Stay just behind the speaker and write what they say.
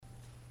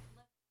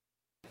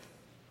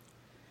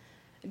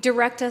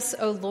Direct us,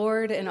 O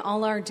Lord, in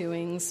all our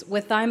doings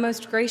with thy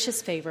most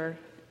gracious favor,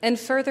 and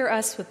further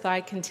us with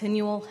thy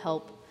continual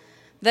help,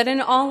 that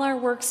in all our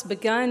works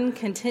begun,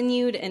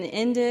 continued, and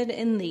ended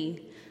in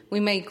thee, we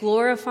may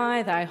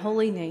glorify thy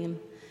holy name,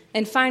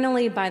 and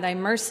finally, by thy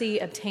mercy,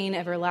 obtain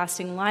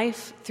everlasting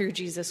life through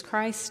Jesus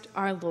Christ,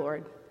 our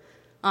Lord.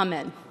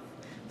 Amen.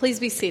 Please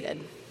be seated.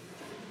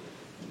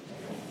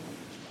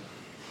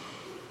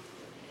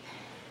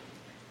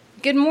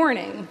 Good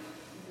morning.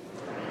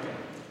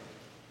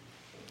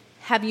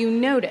 Have you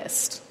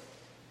noticed?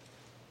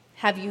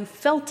 Have you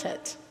felt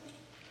it?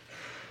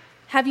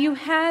 Have you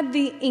had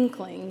the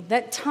inkling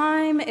that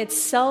time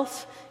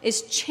itself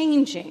is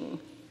changing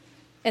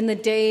and the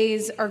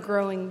days are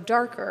growing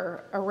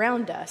darker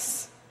around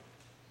us?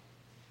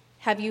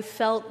 Have you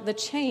felt the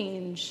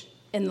change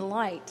in the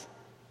light?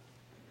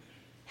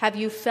 Have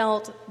you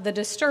felt the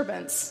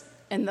disturbance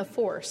in the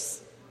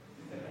force?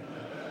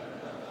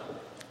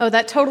 Oh,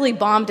 that totally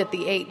bombed at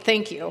the 8.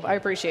 Thank you. I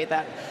appreciate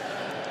that.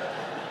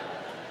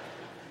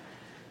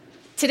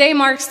 Today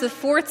marks the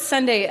fourth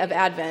Sunday of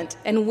Advent,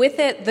 and with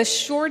it, the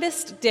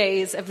shortest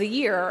days of the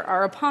year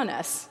are upon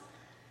us.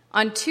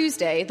 On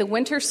Tuesday, the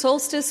winter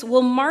solstice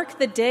will mark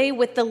the day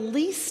with the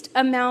least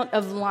amount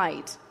of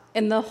light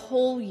in the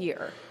whole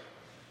year.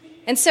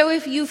 And so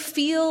if you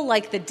feel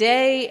like the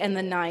day and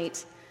the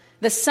night,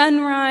 the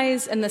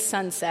sunrise and the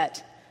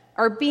sunset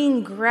are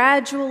being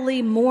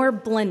gradually more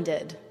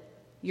blended,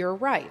 you're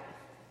right.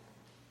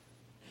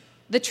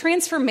 The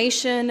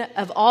transformation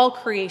of all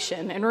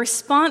creation in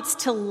response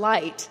to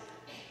light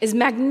is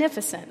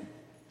magnificent.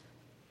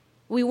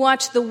 We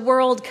watch the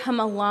world come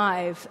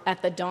alive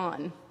at the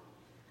dawn,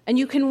 and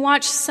you can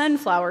watch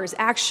sunflowers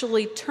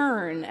actually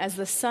turn as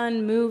the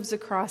sun moves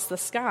across the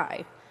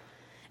sky.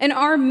 And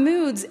our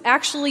moods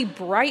actually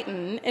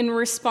brighten in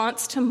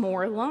response to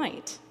more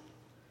light.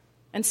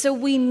 And so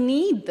we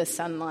need the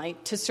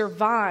sunlight to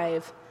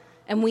survive,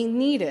 and we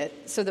need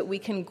it so that we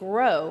can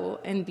grow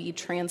and be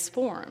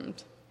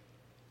transformed.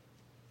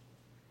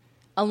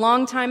 A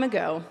long time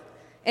ago,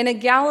 in a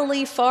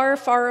Galilee far,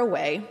 far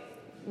away,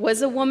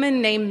 was a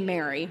woman named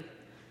Mary,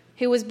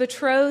 who was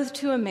betrothed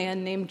to a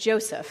man named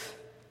Joseph,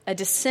 a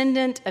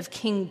descendant of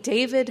King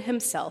David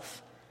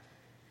himself.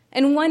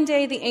 And one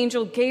day the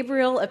angel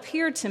Gabriel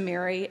appeared to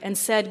Mary and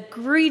said,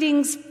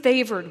 "Greetings,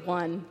 favored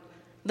one,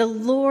 the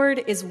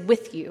Lord is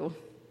with you."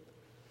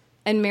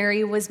 And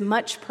Mary was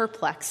much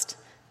perplexed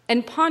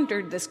and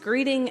pondered this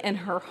greeting in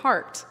her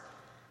heart.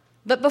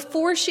 But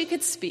before she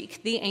could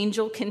speak, the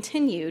angel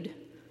continued,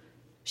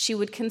 "She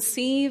would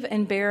conceive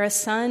and bear a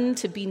son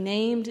to be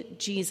named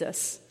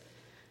Jesus,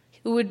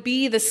 who would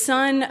be the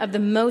Son of the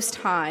Most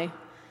High,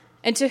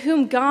 and to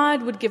whom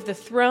God would give the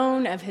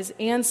throne of his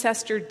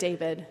ancestor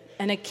David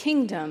and a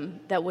kingdom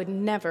that would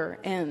never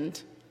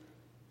end."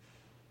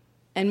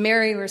 And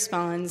Mary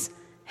responds,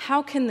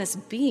 "How can this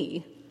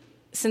be,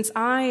 since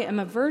I am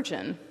a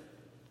virgin?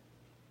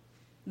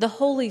 The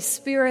Holy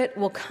Spirit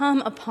will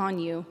come upon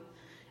you,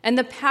 and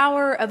the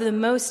power of the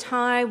Most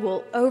High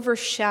will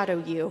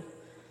overshadow you.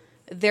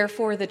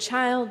 Therefore, the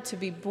child to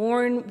be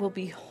born will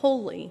be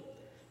holy.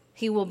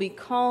 He will be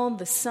called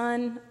the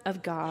Son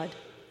of God."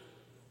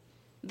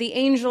 The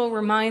angel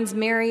reminds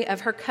Mary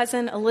of her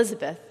cousin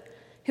Elizabeth,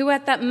 who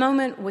at that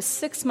moment was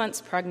 6 months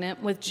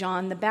pregnant with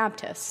John the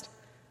Baptist.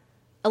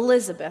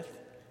 Elizabeth,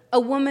 a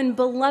woman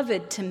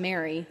beloved to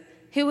Mary,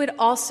 who had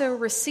also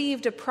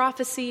received a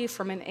prophecy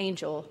from an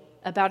angel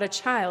about a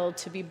child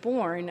to be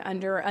born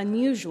under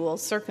unusual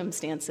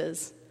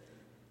circumstances.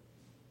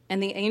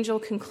 And the angel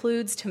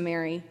concludes to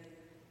Mary,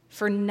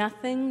 "For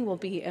nothing will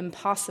be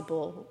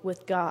impossible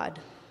with God."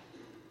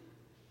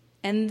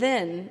 And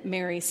then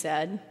Mary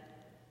said,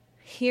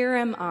 "Here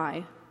am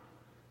I,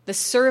 the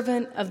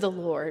servant of the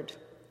Lord.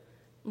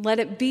 Let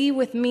it be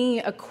with me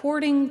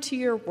according to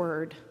your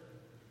word."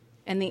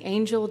 And the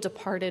angel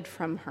departed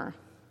from her.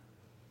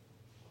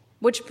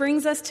 Which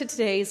brings us to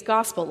today's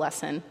gospel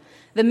lesson,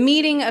 the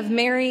meeting of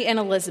Mary and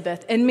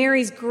Elizabeth, and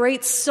Mary's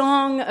great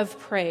song of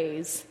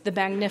praise, the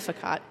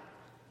Magnificat.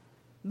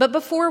 But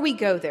before we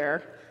go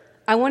there,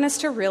 I want us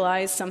to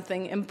realize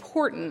something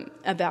important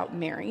about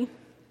Mary.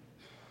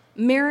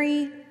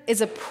 Mary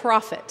is a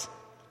prophet.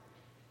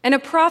 And a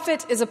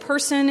prophet is a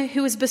person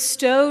who is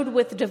bestowed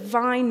with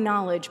divine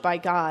knowledge by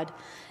God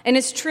and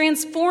is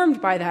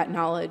transformed by that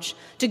knowledge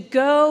to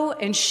go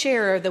and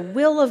share the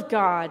will of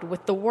God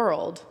with the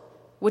world,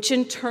 which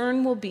in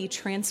turn will be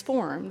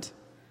transformed.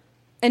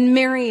 And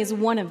Mary is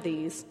one of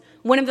these,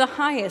 one of the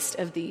highest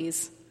of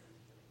these.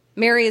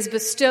 Mary is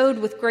bestowed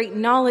with great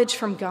knowledge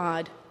from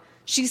God.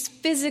 She's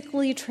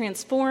physically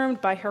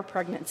transformed by her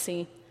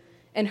pregnancy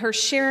and her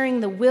sharing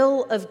the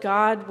will of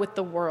God with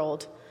the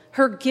world.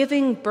 Her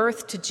giving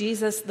birth to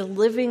Jesus, the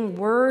living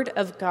Word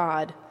of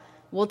God,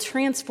 will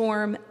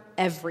transform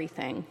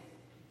everything.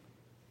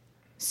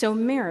 So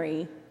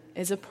Mary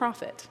is a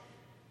prophet.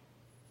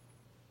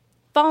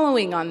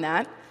 Following on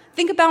that,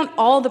 think about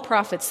all the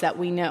prophets that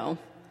we know.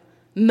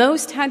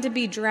 Most had to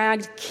be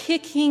dragged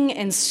kicking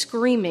and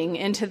screaming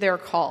into their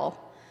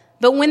call.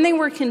 But when they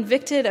were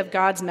convicted of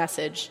God's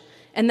message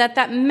and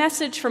that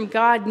message from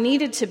God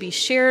needed to be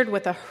shared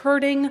with a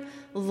hurting,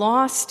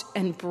 lost,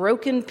 and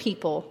broken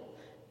people,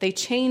 they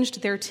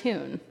changed their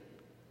tune.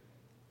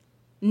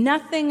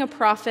 Nothing a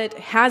prophet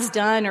has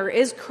done or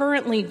is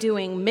currently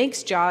doing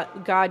makes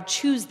God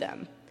choose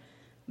them,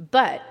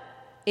 but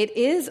it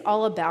is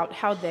all about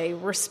how they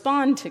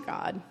respond to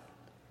God.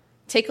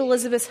 Take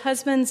Elizabeth's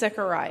husband,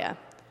 Zechariah.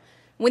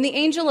 When the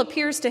angel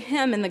appears to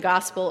him in the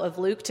Gospel of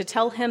Luke to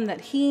tell him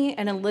that he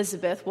and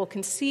Elizabeth will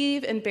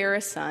conceive and bear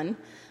a son,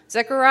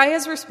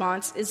 Zechariah's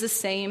response is the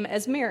same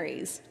as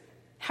Mary's.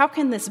 How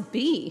can this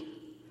be?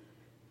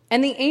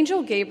 And the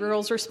angel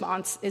Gabriel's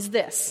response is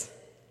this: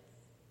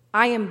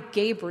 I am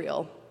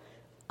Gabriel.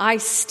 I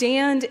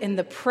stand in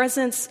the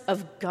presence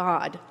of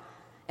God,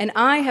 and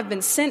I have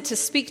been sent to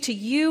speak to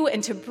you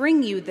and to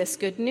bring you this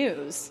good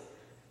news.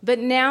 But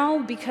now,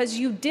 because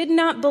you did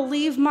not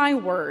believe my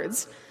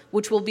words,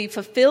 which will be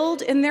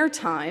fulfilled in their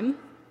time,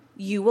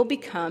 you will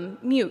become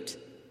mute,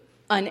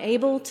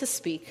 unable to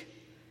speak,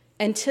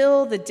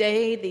 until the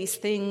day these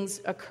things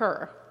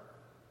occur.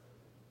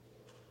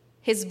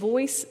 His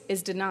voice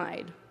is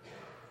denied.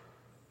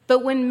 But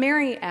when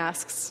Mary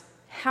asks,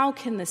 how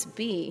can this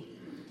be?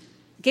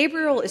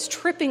 Gabriel is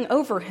tripping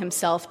over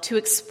himself to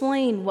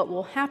explain what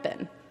will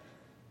happen,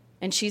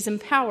 and she's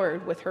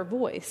empowered with her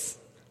voice.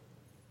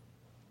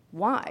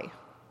 Why?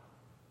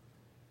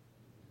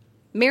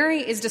 Mary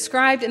is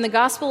described in the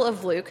Gospel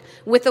of Luke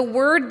with a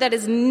word that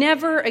is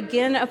never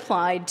again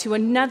applied to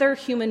another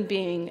human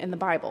being in the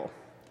Bible.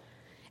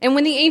 And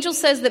when the angel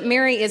says that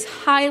Mary is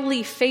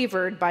highly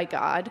favored by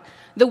God,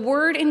 the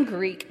word in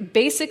Greek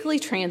basically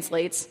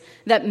translates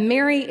that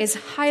Mary is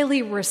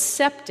highly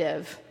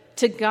receptive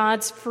to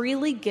God's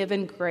freely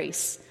given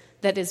grace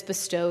that is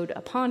bestowed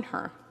upon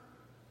her.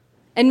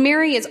 And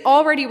Mary is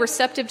already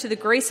receptive to the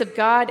grace of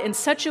God in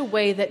such a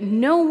way that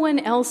no one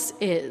else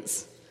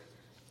is.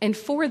 And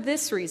for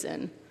this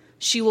reason,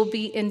 she will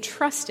be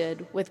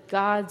entrusted with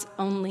God's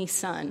only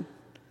Son.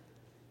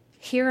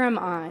 Here am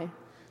I,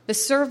 the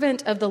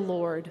servant of the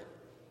Lord.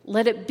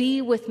 Let it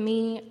be with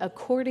me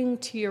according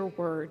to your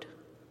word.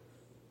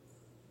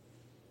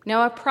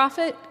 Now, a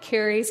prophet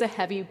carries a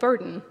heavy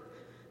burden,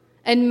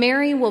 and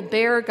Mary will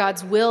bear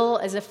God's will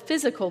as a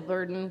physical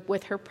burden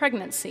with her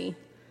pregnancy.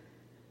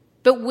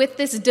 But with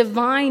this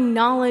divine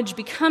knowledge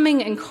becoming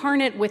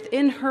incarnate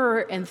within her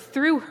and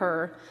through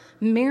her,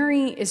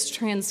 Mary is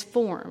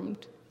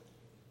transformed.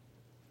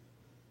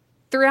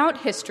 Throughout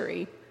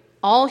history,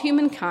 all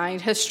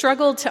humankind has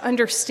struggled to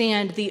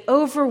understand the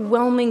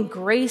overwhelming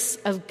grace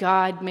of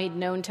God made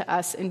known to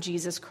us in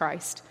Jesus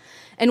Christ.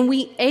 And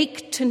we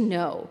ache to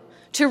know,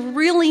 to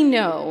really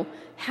know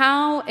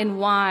how and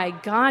why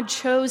God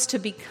chose to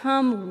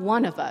become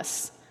one of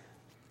us,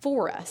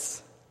 for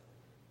us.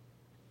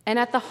 And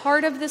at the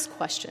heart of this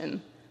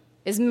question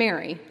is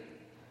Mary,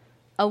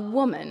 a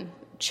woman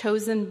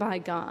chosen by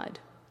God.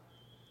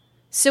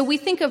 So we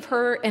think of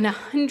her in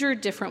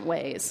 100 different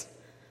ways.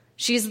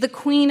 She is the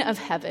queen of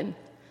heaven.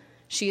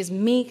 She is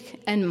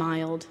meek and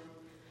mild.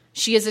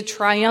 She is a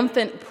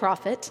triumphant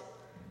prophet.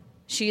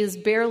 She is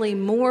barely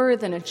more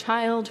than a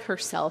child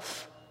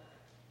herself.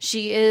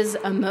 She is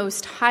a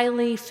most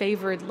highly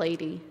favored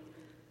lady.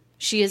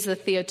 She is the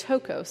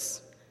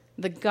Theotokos,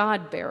 the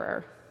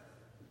God-bearer.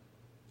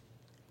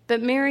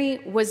 But Mary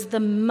was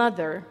the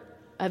mother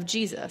of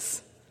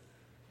Jesus.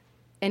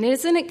 And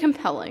isn't it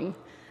compelling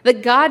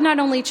that God not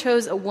only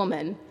chose a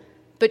woman,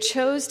 but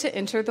chose to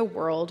enter the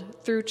world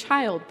through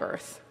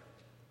childbirth?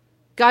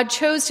 God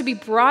chose to be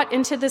brought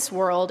into this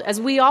world,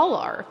 as we all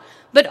are,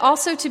 but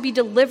also to be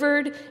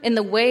delivered in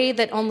the way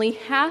that only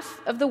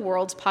half of the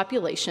world's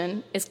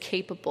population is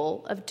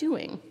capable of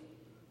doing.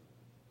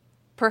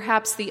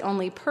 Perhaps the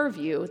only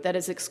purview that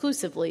is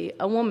exclusively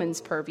a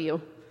woman's purview,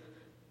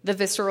 the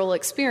visceral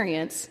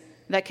experience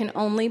that can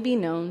only be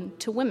known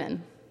to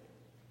women.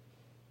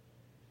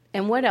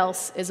 And what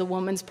else is a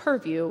woman's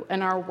purview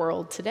in our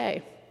world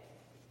today?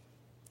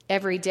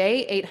 Every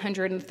day,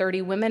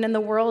 830 women in the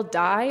world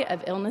die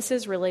of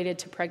illnesses related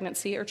to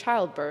pregnancy or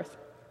childbirth.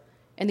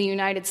 In the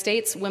United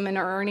States, women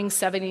are earning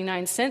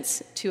 79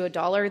 cents to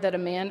 $1 that a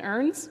man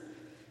earns.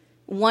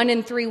 1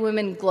 in 3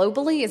 women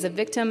globally is a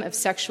victim of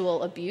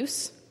sexual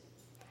abuse.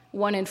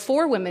 1 in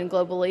 4 women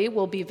globally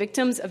will be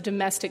victims of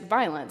domestic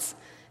violence,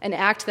 an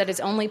act that is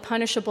only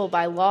punishable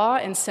by law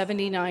in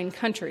 79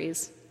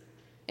 countries.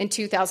 In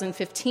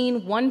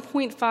 2015,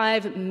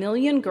 1.5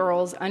 million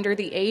girls under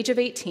the age of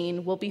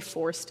 18 will be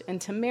forced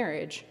into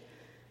marriage.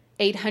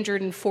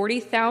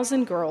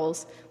 840,000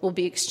 girls will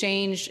be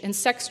exchanged in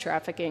sex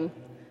trafficking,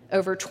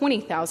 over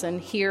 20,000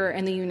 here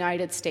in the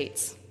United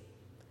States.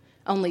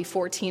 Only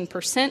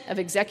 14% of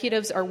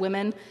executives are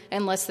women,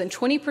 and less than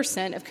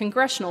 20% of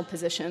congressional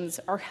positions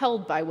are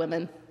held by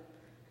women.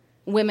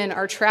 Women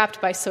are trapped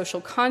by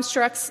social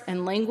constructs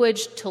and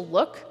language to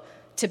look,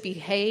 to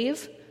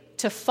behave,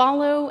 to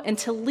follow, and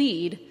to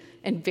lead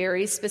in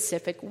very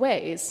specific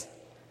ways.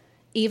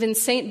 Even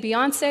Saint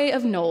Beyonce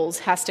of Knowles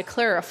has to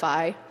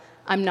clarify,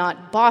 I'm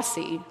not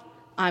bossy,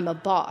 I'm a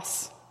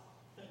boss.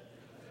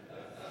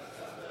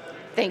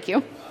 Thank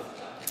you.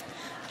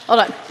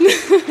 Hold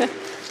on.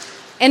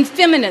 And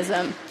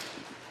feminism,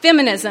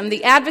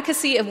 the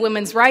advocacy of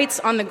women's rights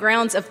on the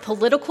grounds of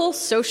political,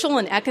 social,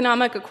 and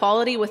economic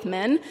equality with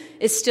men,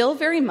 is still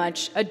very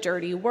much a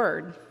dirty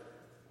word.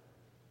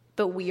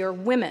 But we are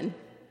women.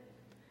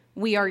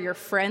 We are your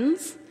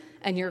friends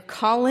and your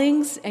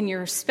colleagues and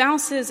your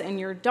spouses and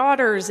your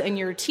daughters and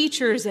your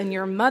teachers and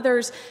your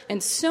mothers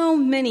and so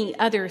many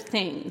other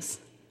things.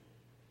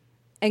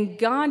 And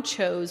God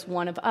chose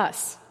one of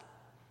us.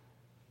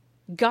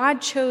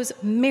 God chose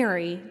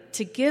Mary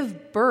to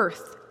give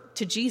birth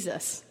to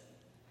Jesus.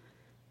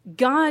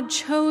 God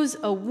chose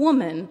a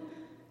woman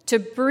to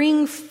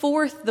bring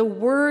forth the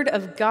word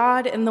of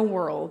God in the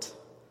world.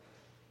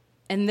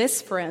 And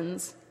this,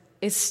 friends,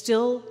 is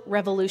still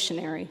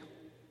revolutionary.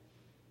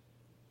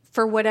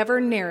 For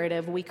whatever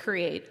narrative we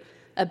create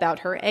about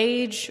her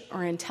age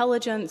or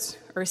intelligence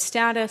or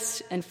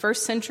status in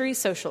first century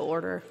social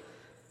order,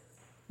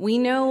 we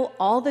know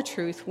all the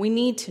truth we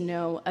need to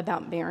know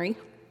about Mary.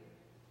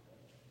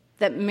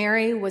 That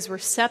Mary was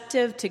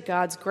receptive to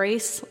God's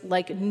grace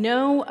like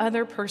no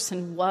other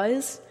person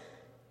was,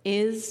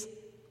 is,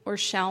 or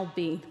shall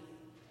be.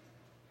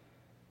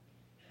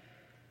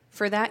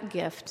 For that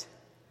gift,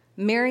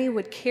 Mary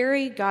would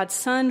carry God's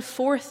Son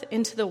forth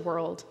into the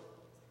world,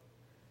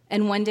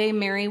 and one day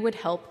Mary would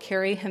help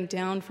carry him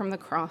down from the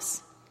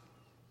cross.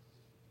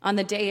 On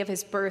the day of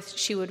his birth,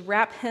 she would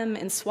wrap him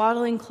in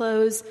swaddling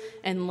clothes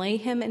and lay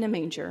him in a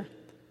manger,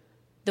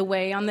 the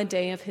way on the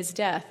day of his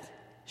death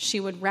she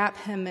would wrap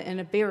him in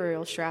a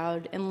burial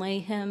shroud and lay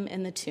him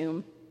in the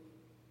tomb.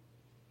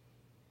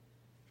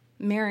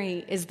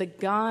 Mary is the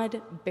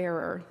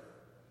God-bearer.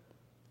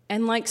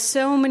 And like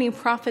so many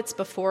prophets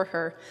before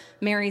her,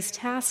 Mary's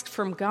task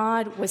from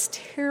God was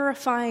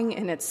terrifying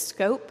in its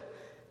scope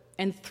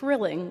and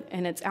thrilling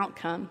in its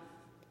outcome.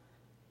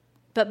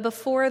 But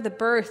before the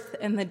birth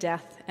and the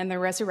death and the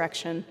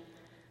resurrection,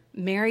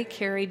 Mary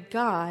carried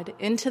God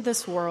into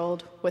this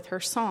world with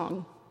her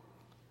song.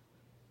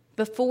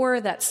 Before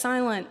that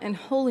silent and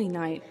holy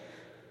night,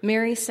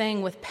 Mary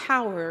sang with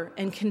power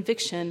and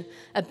conviction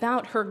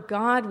about her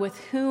God with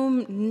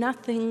whom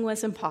nothing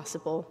was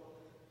impossible.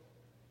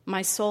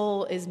 My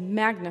soul is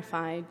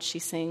magnified, she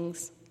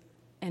sings,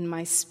 and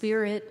my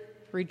spirit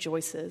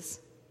rejoices.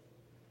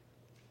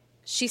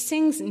 She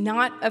sings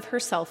not of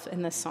herself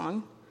in this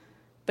song,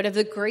 but of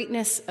the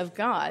greatness of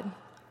God,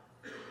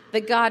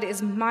 that God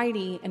is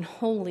mighty and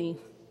holy,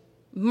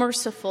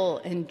 merciful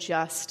and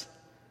just,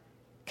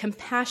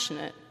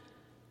 compassionate,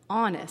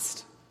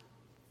 honest,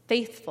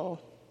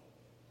 faithful.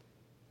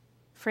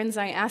 Friends,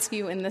 I ask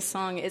you in this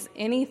song, is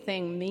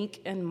anything meek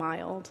and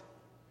mild?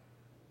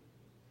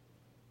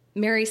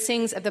 Mary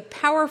sings of the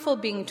powerful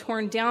being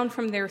torn down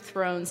from their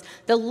thrones,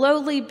 the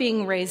lowly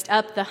being raised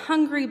up, the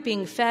hungry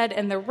being fed,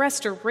 and the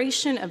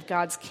restoration of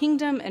God's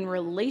kingdom and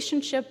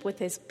relationship with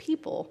his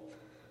people.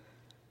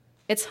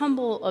 It's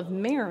humble of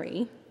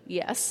Mary,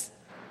 yes,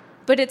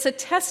 but it's a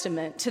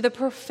testament to the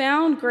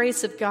profound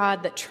grace of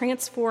God that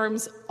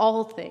transforms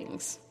all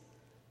things.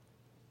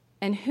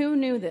 And who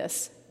knew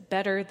this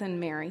better than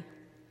Mary?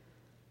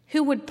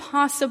 Who would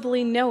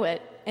possibly know it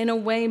in a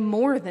way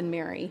more than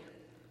Mary?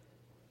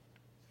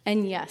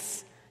 And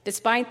yes,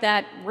 despite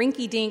that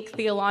rinky-dink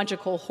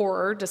theological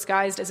horror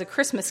disguised as a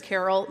Christmas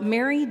carol,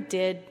 Mary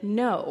did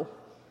know.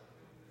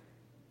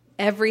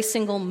 Every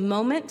single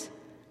moment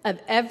of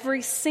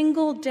every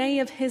single day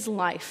of his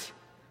life,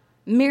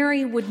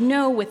 Mary would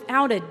know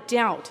without a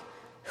doubt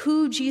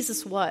who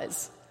Jesus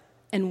was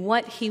and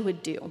what he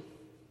would do.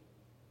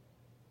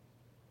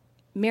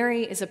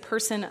 Mary is a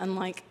person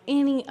unlike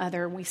any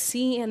other we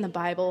see in the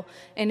Bible,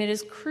 and it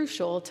is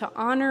crucial to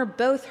honor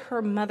both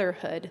her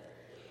motherhood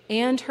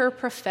and her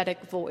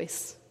prophetic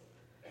voice,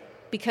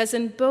 because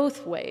in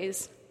both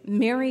ways,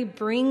 Mary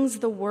brings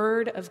the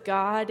word of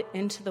God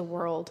into the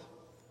world.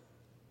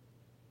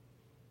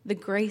 The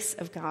grace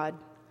of God,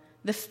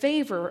 the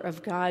favor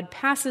of God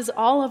passes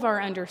all of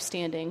our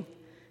understanding,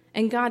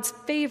 and God's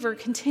favor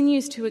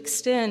continues to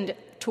extend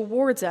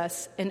towards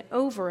us and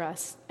over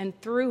us and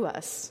through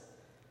us.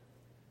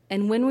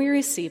 And when we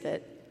receive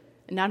it,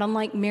 not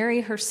unlike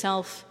Mary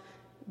herself,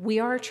 we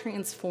are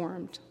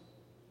transformed.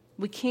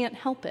 We can't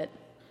help it.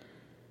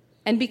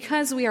 And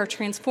because we are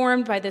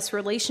transformed by this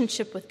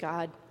relationship with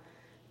God,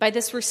 by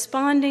this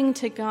responding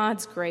to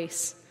God's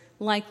grace,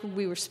 like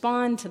we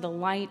respond to the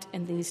light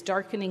in these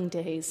darkening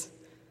days,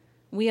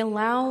 we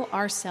allow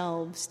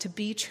ourselves to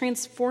be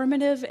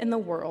transformative in the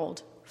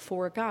world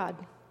for God.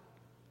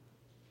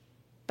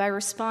 By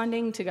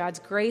responding to God's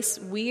grace,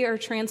 we are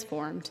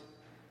transformed,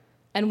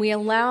 and we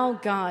allow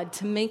God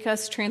to make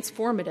us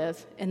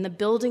transformative in the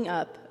building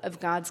up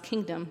of God's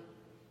kingdom.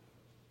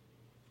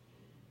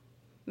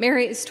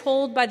 Mary is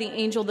told by the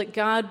angel that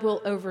God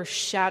will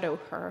overshadow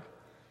her,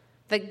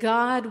 that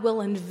God will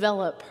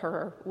envelop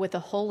her with a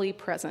holy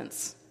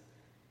presence.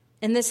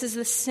 And this is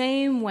the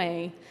same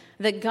way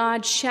that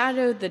God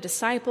shadowed the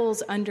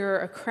disciples under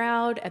a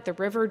crowd at the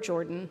River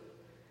Jordan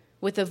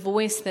with a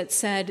voice that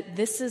said,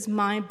 "This is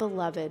my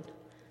beloved,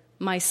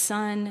 my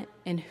son,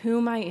 in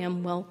whom I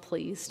am well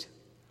pleased."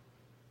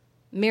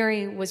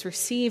 Mary was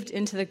received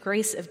into the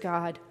grace of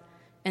God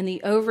and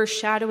the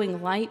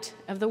overshadowing light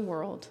of the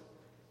world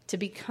to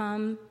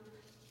become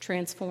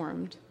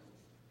transformed.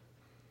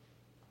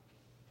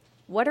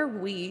 What are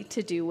we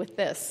to do with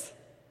this?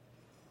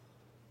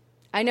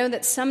 I know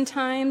that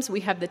sometimes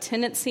we have the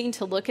tendency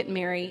to look at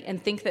Mary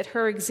and think that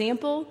her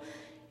example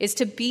is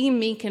to be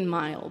meek and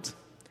mild.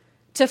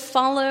 To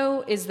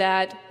follow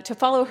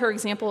her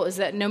example is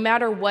that no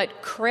matter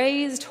what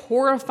crazed,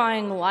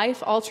 horrifying,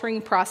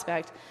 life-altering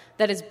prospect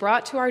that is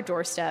brought to our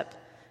doorstep,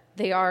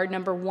 they are,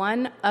 number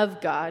one,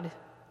 of God,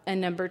 and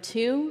number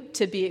two,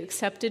 to be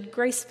accepted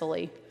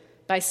gracefully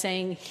by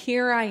saying,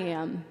 "Here I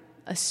am,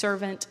 a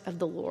servant of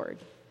the Lord."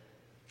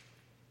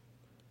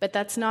 But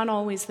that's not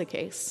always the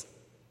case.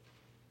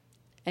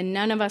 And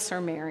none of us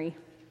are Mary.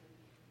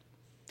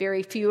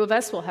 Very few of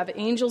us will have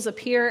angels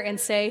appear and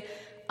say,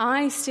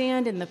 "I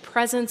stand in the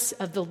presence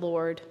of the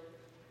Lord.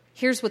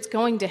 Here's what's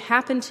going to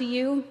happen to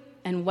you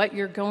and what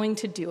you're going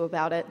to do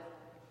about it."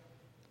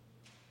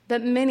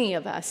 But many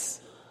of us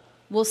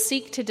will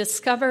seek to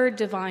discover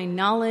divine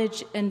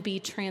knowledge and be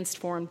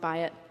transformed by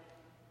it.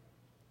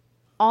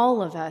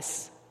 All of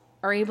us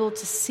are able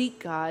to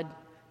seek God,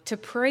 to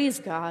praise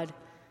God,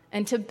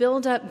 and to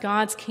build up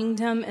God's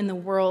kingdom in the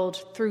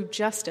world through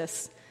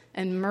justice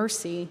and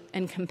mercy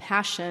and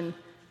compassion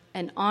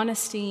and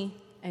honesty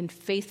and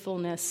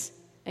faithfulness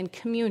and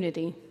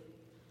community.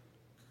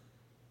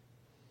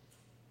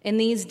 In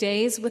these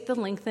days with the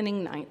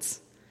lengthening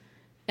nights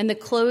and the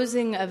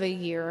closing of a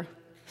year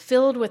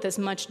filled with as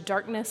much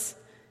darkness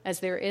as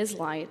there is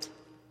light,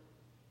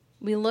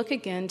 we look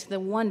again to the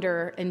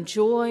wonder and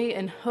joy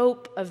and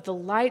hope of the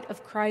light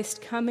of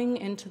Christ coming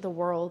into the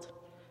world.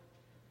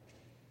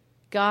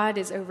 God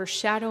is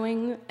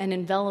overshadowing and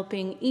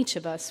enveloping each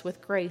of us with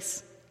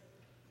grace.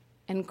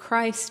 And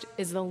Christ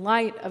is the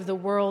light of the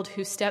world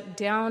who stepped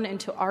down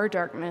into our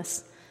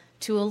darkness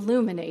to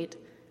illuminate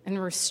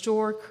and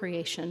restore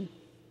creation.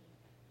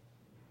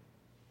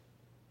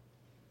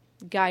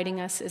 Guiding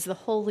us is the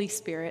Holy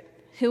Spirit,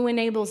 who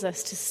enables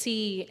us to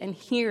see and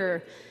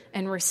hear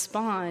and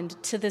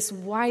respond to this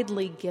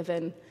widely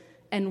given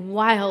and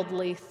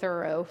wildly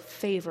thorough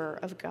favor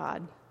of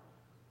God.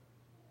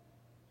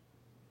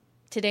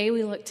 Today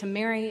we look to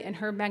Mary and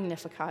her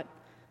Magnificat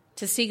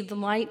to see the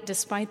light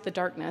despite the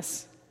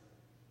darkness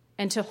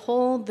and to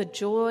hold the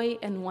joy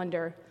and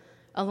wonder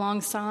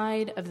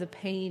alongside of the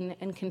pain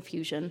and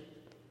confusion.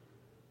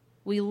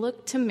 We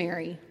look to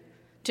Mary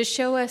to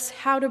show us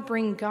how to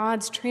bring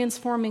God's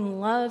transforming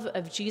love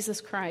of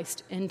Jesus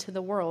Christ into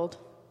the world.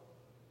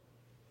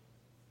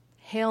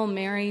 Hail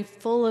Mary,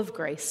 full of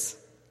grace,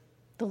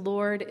 the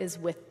Lord is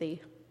with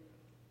thee.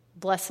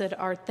 Blessed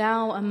art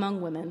thou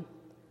among women,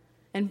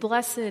 and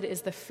blessed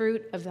is the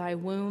fruit of thy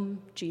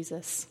womb,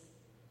 Jesus.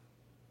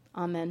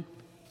 Amen.